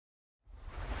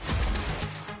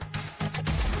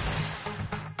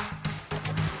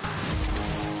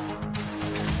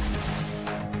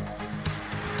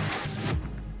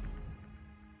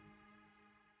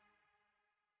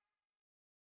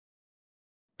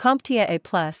CompTIA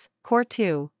A Core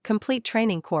 2 Complete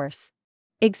Training Course.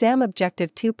 Exam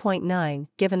Objective 2.9.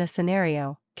 Given a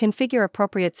scenario, configure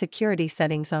appropriate security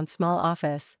settings on small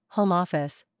office, home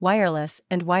office, wireless,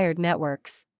 and wired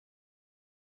networks.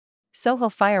 SOHO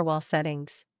Firewall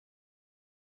Settings.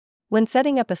 When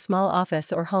setting up a small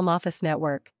office or home office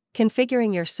network,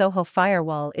 configuring your SOHO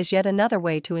firewall is yet another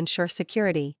way to ensure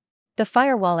security. The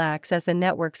firewall acts as the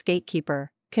network's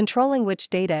gatekeeper, controlling which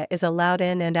data is allowed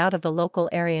in and out of the local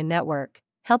area network,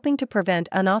 helping to prevent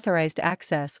unauthorized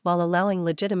access while allowing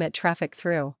legitimate traffic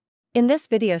through. In this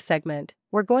video segment,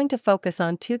 we're going to focus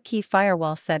on two key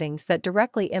firewall settings that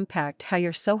directly impact how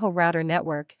your SOHO router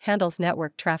network handles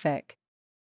network traffic.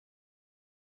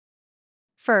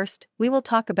 First, we will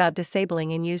talk about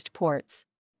disabling unused ports.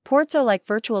 Ports are like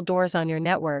virtual doors on your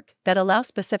network that allow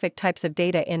specific types of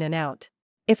data in and out.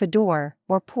 If a door,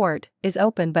 or port, is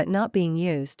open but not being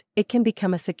used, it can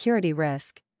become a security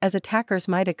risk, as attackers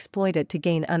might exploit it to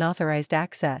gain unauthorized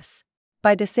access.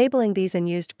 By disabling these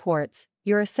unused ports,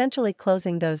 you're essentially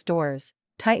closing those doors,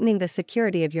 tightening the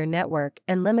security of your network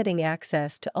and limiting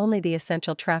access to only the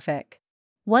essential traffic.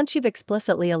 Once you've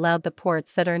explicitly allowed the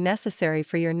ports that are necessary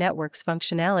for your network's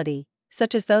functionality,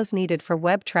 such as those needed for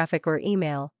web traffic or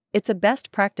email, it's a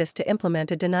best practice to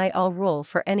implement a deny all rule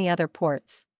for any other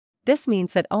ports. This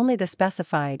means that only the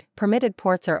specified, permitted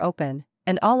ports are open,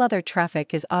 and all other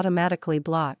traffic is automatically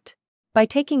blocked. By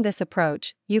taking this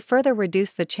approach, you further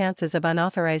reduce the chances of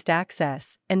unauthorized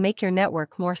access and make your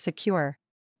network more secure.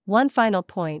 One final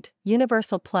point: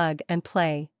 Universal Plug and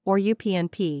Play, or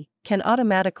UPnP, can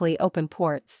automatically open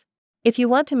ports. If you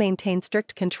want to maintain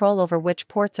strict control over which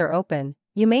ports are open,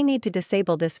 you may need to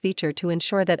disable this feature to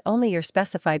ensure that only your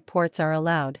specified ports are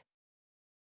allowed.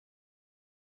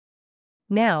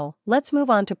 Now, let's move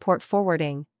on to port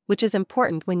forwarding, which is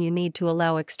important when you need to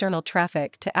allow external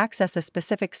traffic to access a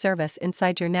specific service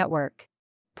inside your network.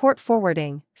 Port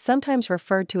forwarding, sometimes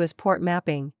referred to as port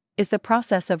mapping, is the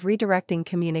process of redirecting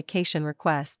communication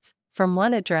requests from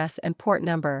one address and port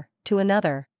number to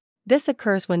another. This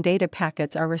occurs when data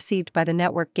packets are received by the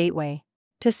network gateway.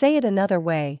 To say it another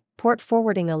way, port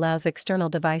forwarding allows external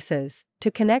devices to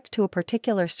connect to a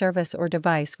particular service or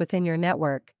device within your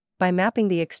network by mapping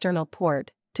the external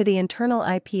port to the internal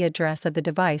IP address of the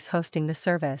device hosting the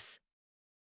service.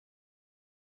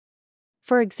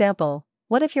 For example,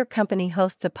 what if your company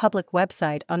hosts a public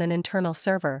website on an internal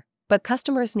server, but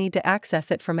customers need to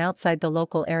access it from outside the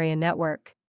local area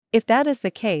network? If that is the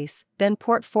case, then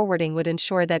port forwarding would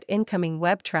ensure that incoming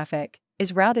web traffic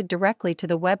is routed directly to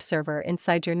the web server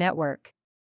inside your network.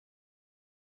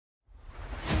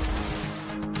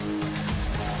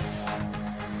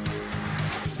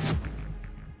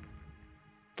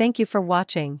 Thank you for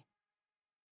watching.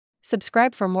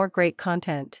 Subscribe for more great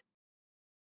content.